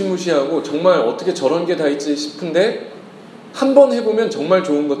정말 무시무시하고 정말 어떻게 저런 게 다 있지 싶은데 한 번 해보면 정말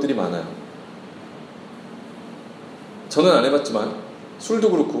좋은 것들이 많아요. 저는 안 해봤지만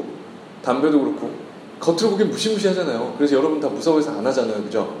술도 그렇고 담배도 그렇고 겉으로 보기엔 무시무시하잖아요. 그래서 여러분 다 무서워해서 안 하잖아요.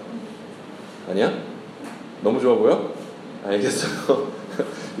 그죠? 아니야? 너무 좋아 보여? 알겠어요.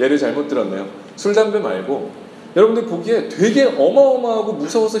 예를 잘못 들었네요. 술, 담배 말고 여러분들 보기에 되게 어마어마하고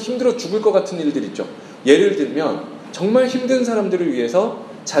무서워서 힘들어 죽을 것 같은 일들 있죠. 예를 들면 정말 힘든 사람들을 위해서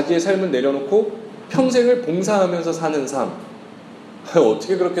자기의 삶을 내려놓고 평생을 봉사하면서 사는 삶.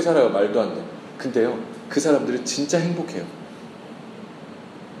 어떻게 그렇게 살아요? 말도 안 돼. 근데요, 그 사람들은 진짜 행복해요.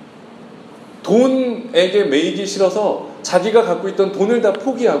 돈에게 매이기 싫어서 자기가 갖고 있던 돈을 다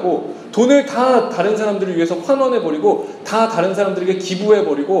포기하고 돈을 다 다른 사람들을 위해서 환원해버리고 다 다른 사람들에게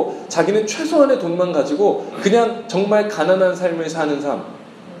기부해버리고 자기는 최소한의 돈만 가지고 그냥 정말 가난한 삶을 사는 삶.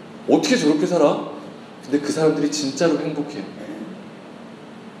 어떻게 저렇게 살아? 근데 그 사람들이 진짜로 행복해요.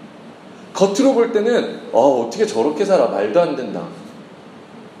 겉으로 볼 때는 어떻게 저렇게 살아? 말도 안 된다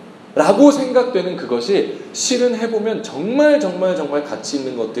라고 생각되는 그것이 실은 해보면 정말 가치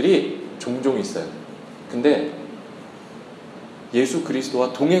있는 것들이 종종 있어요. 근데 예수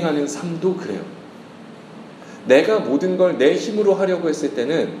그리스도와 동행하는 삶도 그래요. 내가 모든 걸 내 힘으로 하려고 했을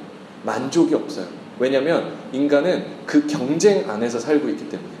때는 만족이 없어요. 왜냐하면 인간은 그 경쟁 안에서 살고 있기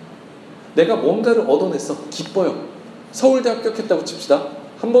때문에. 내가 뭔가를 얻어냈어. 기뻐요. 서울대 합격했다고 칩시다.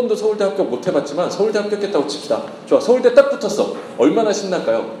 한 번도 서울대 합격 못 해봤지만 서울대 합격했다고 칩시다. 좋아, 서울대 딱 붙었어. 얼마나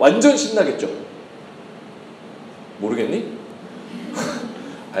신날까요? 완전 신나겠죠. 모르겠니?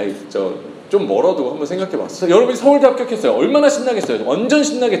 아이, 좀 멀어도 한번 생각해봤어. 여러분이 서울대 합격했어요. 얼마나 신나겠어요? 완전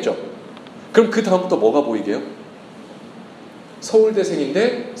신나겠죠. 그럼 그 다음부터 뭐가 보이게요?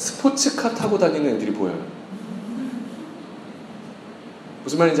 서울대생인데 스포츠카 타고 다니는 애들이 보여요.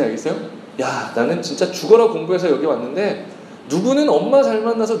 무슨 말인지 알겠어요? 야, 나는 진짜 죽어라 공부해서 여기 왔는데 누구는 엄마 잘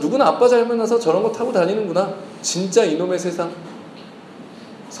만나서 누구는 아빠 잘 만나서 저런 거 타고 다니는구나. 진짜 이놈의 세상.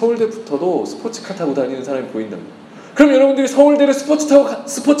 서울대부터도 스포츠카 타고 다니는 사람이 보인다고. 그럼 여러분들이 서울대를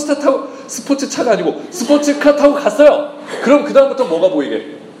스포츠차가 아니고 스포츠카 타고 갔어요. 그럼 그 다음부터 뭐가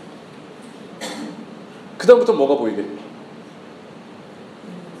보이게? 그 다음부터 뭐가 보이게?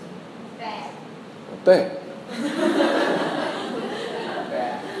 빼.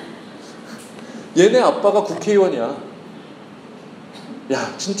 얘네 아빠가 국회의원이야.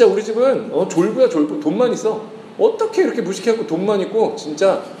 야, 진짜 우리 집은 졸부야 졸부. 돈만 있어. 어떻게 이렇게 무식해갖고 돈만 있고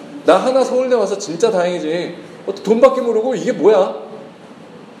진짜 나 하나 서울대 와서 진짜 다행이지. 돈밖에 모르고 이게 뭐야?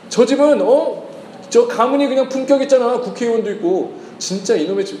 저 집은 저 가문이 그냥 품격 있잖아. 국회의원도 있고. 진짜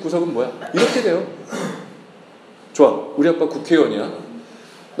이놈의 집 구석은 뭐야? 이렇게 돼요. 좋아, 우리 아빠 국회의원이야.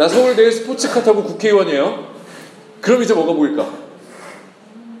 나 서울대에 스포츠카 타고 국회의원이에요. 그럼 이제 뭐가 보일까?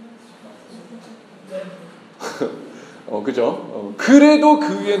 그죠? 그래도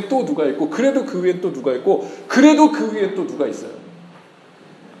그 위엔 또 누가 있고, 그래도 그 위엔 또 누가 있고, 그래도 그 위엔 또 누가 있어요.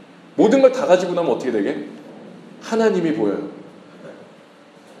 모든 걸 다 가지고 나면 어떻게 되게? 하나님이 보여요.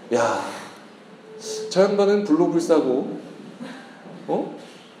 야, 저 양반은 불로불싸고,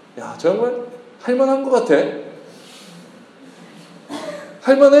 야, 저 양반 할만한 것 같아.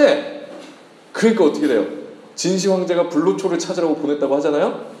 할만해. 그러니까 어떻게 돼요? 진시 황제가 불로초를 찾으라고 보냈다고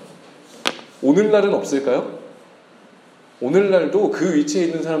하잖아요. 오늘날은 없을까요? 오늘날도 그 위치에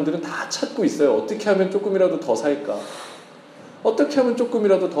있는 사람들은 다 찾고 있어요. 어떻게 하면 조금이라도 더 살까? 어떻게 하면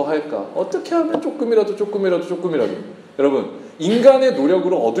조금이라도 더 할까? 어떻게 하면 조금이라도. 여러분, 인간의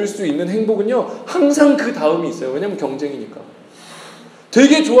노력으로 얻을 수 있는 행복은요, 항상 그 다음이 있어요. 왜냐하면 경쟁이니까.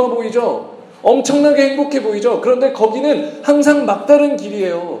 되게 좋아 보이죠? 엄청나게 행복해 보이죠? 그런데 거기는 항상 막다른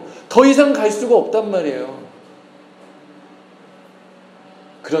길이에요. 더 이상 갈 수가 없단 말이에요.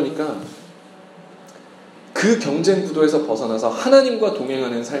 그러니까 그 경쟁 구도에서 벗어나서 하나님과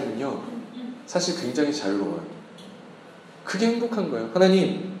동행하는 삶은요, 사실 굉장히 자유로워요. 그게 행복한 거예요.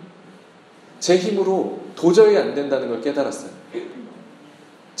 하나님, 제 힘으로 도저히 안 된다는 걸 깨달았어요.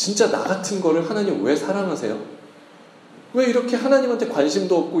 진짜 나 같은 거를 하나님 왜 사랑하세요? 왜 이렇게 하나님한테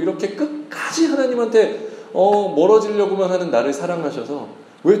관심도 없고 이렇게 끝까지 하나님한테 멀어지려고만 하는 나를 사랑하셔서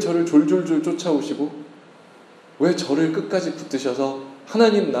왜 저를 졸졸졸 쫓아오시고 왜 저를 끝까지 붙드셔서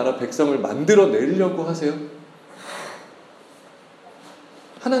하나님 나라 백성을 만들어내려고 하세요?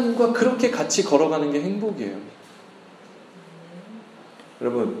 하나님과 그렇게 같이 걸어가는 게 행복이에요.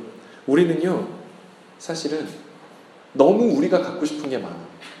 여러분, 우리는요, 사실은 너무 우리가 갖고 싶은 게 많아.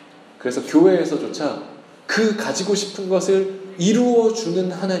 그래서 교회에서조차 그 가지고 싶은 것을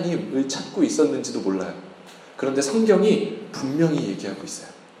이루어주는 하나님을 찾고 있었는지도 몰라요. 그런데 성경이 분명히 얘기하고 있어요.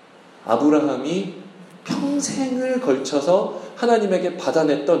 아브라함이 평생을 걸쳐서 하나님에게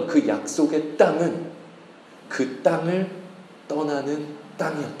받아냈던 그 약속의 땅은 그 땅을 떠나는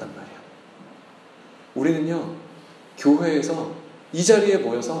땅이었단 말이에요. 우리는요, 교회에서 이 자리에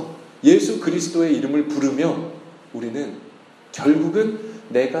모여서 예수 그리스도의 이름을 부르며 우리는 결국은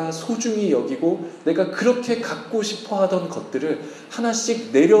내가 소중히 여기고 내가 그렇게 갖고 싶어 하던 것들을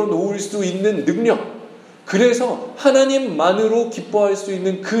하나씩 내려놓을 수 있는 능력, 그래서 하나님만으로 기뻐할 수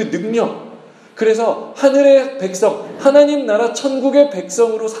있는 그 능력, 그래서 하늘의 백성, 하나님 나라 천국의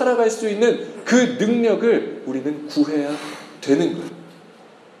백성으로 살아갈 수 있는 그 능력을 우리는 구해야 되는 거예요.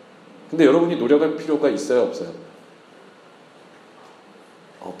 근데 여러분이 노력할 필요가 있어요, 없어요?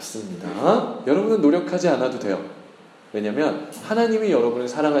 없습니다. 여러분은 노력하지 않아도 돼요. 왜냐하면 하나님이 여러분을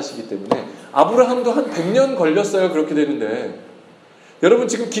사랑하시기 때문에. 아브라함도 한 100년 걸렸어요. 그렇게 되는데 여러분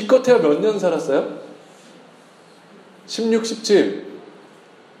지금 기껏해야 몇 년 살았어요? 16, 17.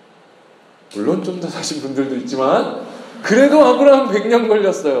 물론 좀 더 사신 분들도 있지만 그래도 아브라함 100년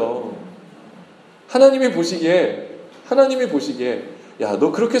걸렸어요. 하나님이 보시기에 야,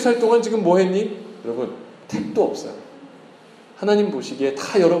 너 그렇게 살 동안 지금 뭐 했니? 여러분, 택도 없어요. 하나님 보시기에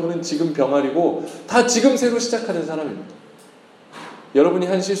다 여러분은 지금 병아리고 다 지금 새로 시작하는 사람입니다. 여러분이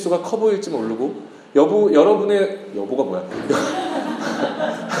한 실수가 커 보일지 모르고 여러분의 여보가 뭐야?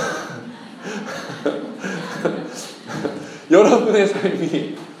 여러분의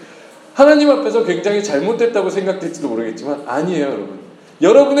삶이 하나님 앞에서 굉장히 잘못됐다고 생각될지도 모르겠지만 아니에요, 여러분.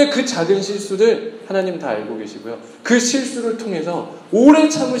 여러분의 그 작은 실수들 하나님 다 알고 계시고요. 그 실수를 통해서 오래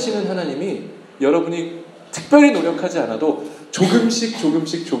참으시는 하나님이 여러분이 특별히 노력하지 않아도 조금씩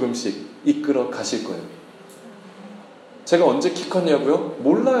이끌어 가실 거예요. 제가 언제 키 컸냐고요?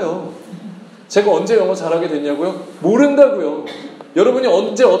 몰라요. 제가 언제 영어 잘하게 됐냐고요? 모른다고요. 여러분이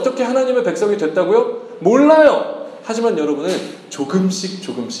언제 어떻게 하나님의 백성이 됐다고요? 몰라요. 하지만 여러분은 조금씩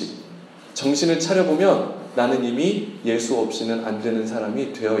정신을 차려보면 나는 이미 예수 없이는 안 되는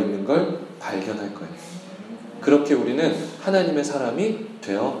사람이 되어 있는 걸 발견할 거예요. 그렇게 우리는 하나님의 사람이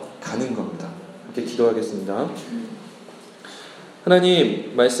되어 가는 겁니다. 이렇게 기도하겠습니다.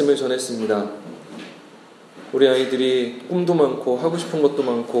 하나님, 말씀을 전했습니다. 우리 아이들이 꿈도 많고 하고 싶은 것도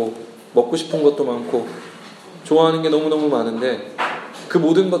많고 먹고 싶은 것도 많고 좋아하는 게 너무너무 많은데 그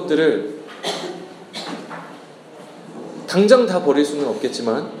모든 것들을 당장 다 버릴 수는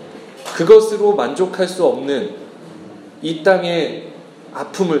없겠지만 그것으로 만족할 수 없는 이 땅의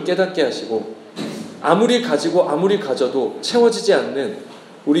아픔을 깨닫게 하시고 아무리 가지고 아무리 가져도 채워지지 않는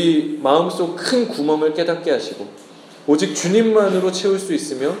우리 마음속 큰 구멍을 깨닫게 하시고 오직 주님만으로 채울 수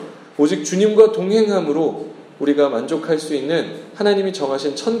있으며 오직 주님과 동행함으로 우리가 만족할 수 있는 하나님이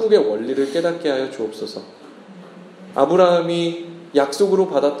정하신 천국의 원리를 깨닫게 하여 주옵소서. 아브라함이 약속으로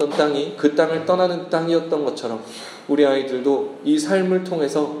받았던 땅이 그 땅을 떠나는 땅이었던 것처럼 우리 아이들도 이 삶을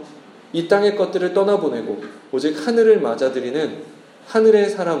통해서 이 땅의 것들을 떠나보내고 오직 하늘을 맞아들이는 하늘의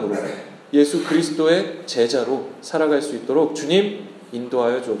사람으로 예수 그리스도의 제자로 살아갈 수 있도록 주님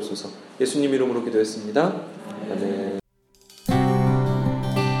인도하여 주옵소서. 예수님 이름으로 기도했습니다. 아멘.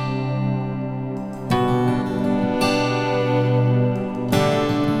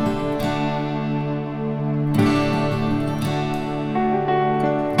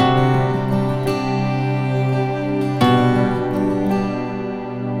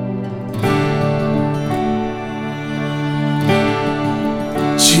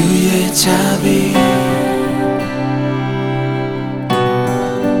 주의 자비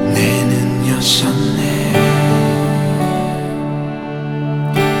내는 여셨네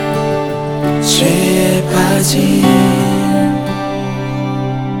죄에 빠진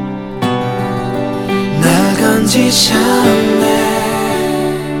날 건지셨네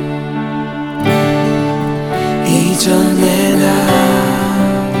이전에 나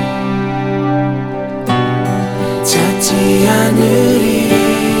찾지 않으리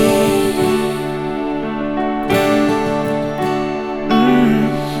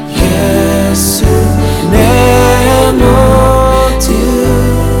예수 내 모든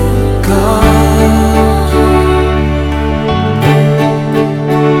것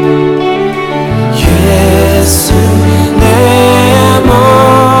예수 내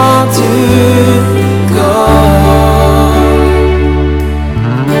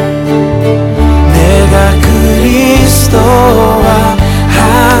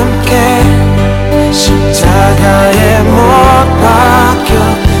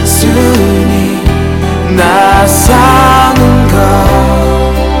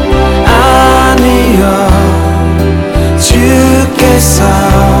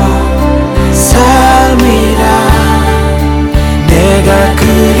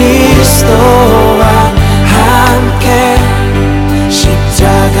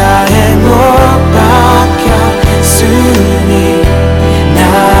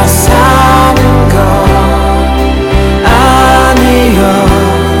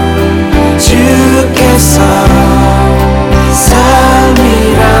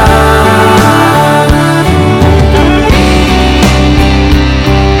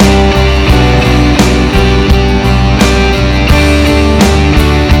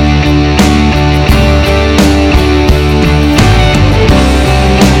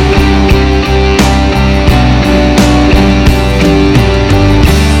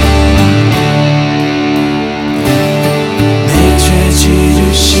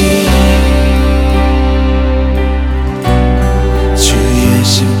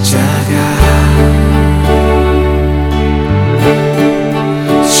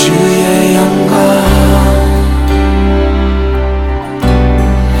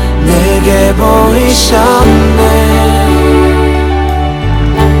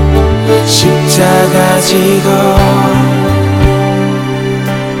가지고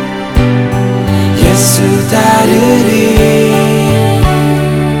예수 따르리.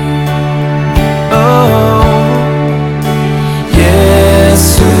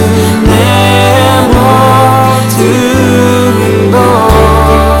 예수 내 모든 것,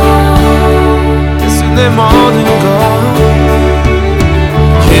 예수 내 모든 것,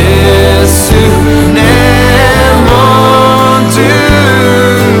 예수 내 모든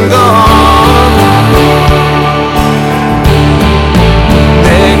것.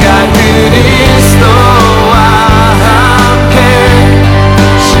 내가 그리스도와 함께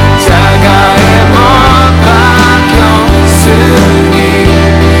십자가에 못 박혔으니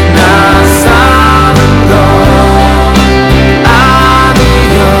나 사는 것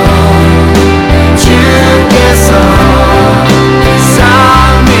아니요 주께서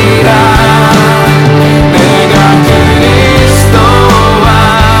삽니다. 내가 그리스도와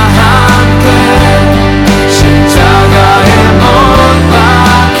함께 십자가에 못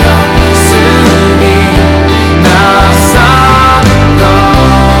박혔으니 나 사는 것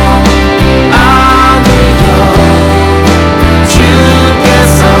아니요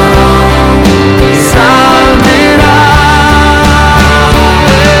주께서 삽니다.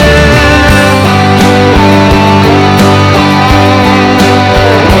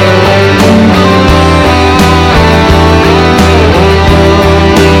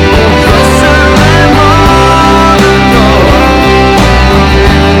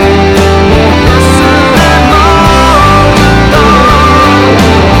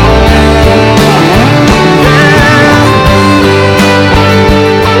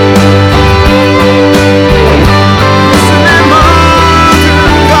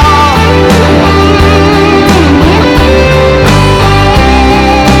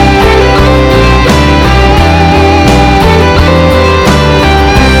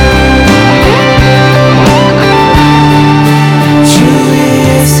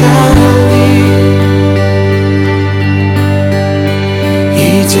 주의 살리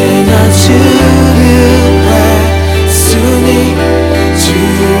이제 나 주를 했으니 주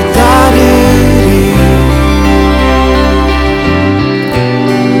따르리.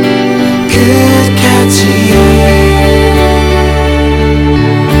 끝까지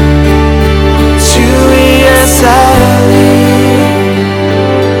주 위에 살리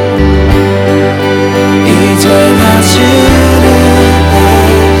이제 나 주를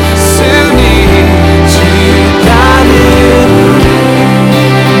했으니 주 따르리.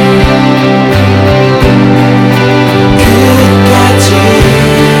 끝까지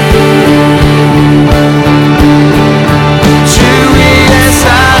주 위에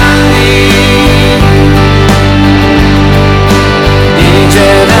살리 이제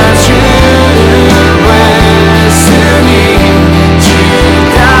나 주를 했으니 주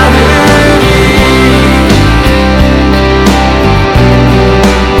따르리.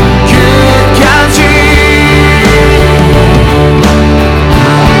 끝까지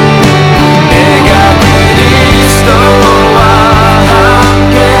내가 그리스도와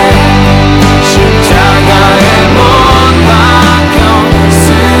함께 십자가에 못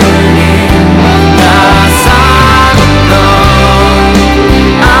박혔으니 나 사는 것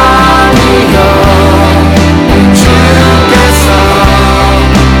아니요 주께서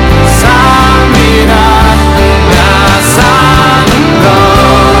삽니다. 나 사는 것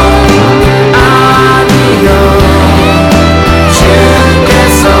아니요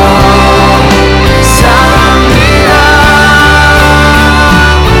주께서 삽니다.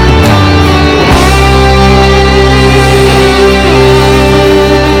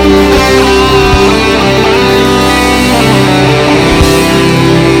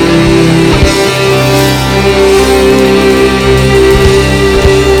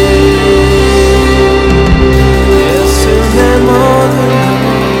 예수 내 모든 것,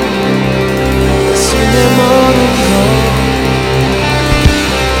 예수 내 모든 것.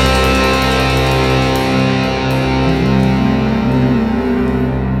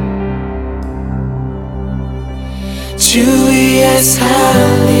 주 위에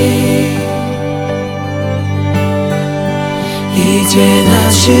살리 이제 나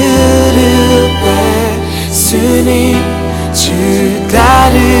주를 했으니 주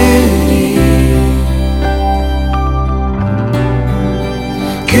따르리.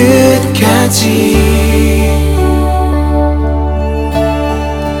 끝까지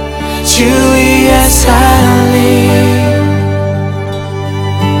주 위에 살리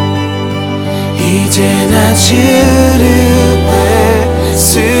이제 나 주를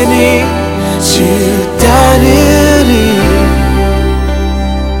했으니 주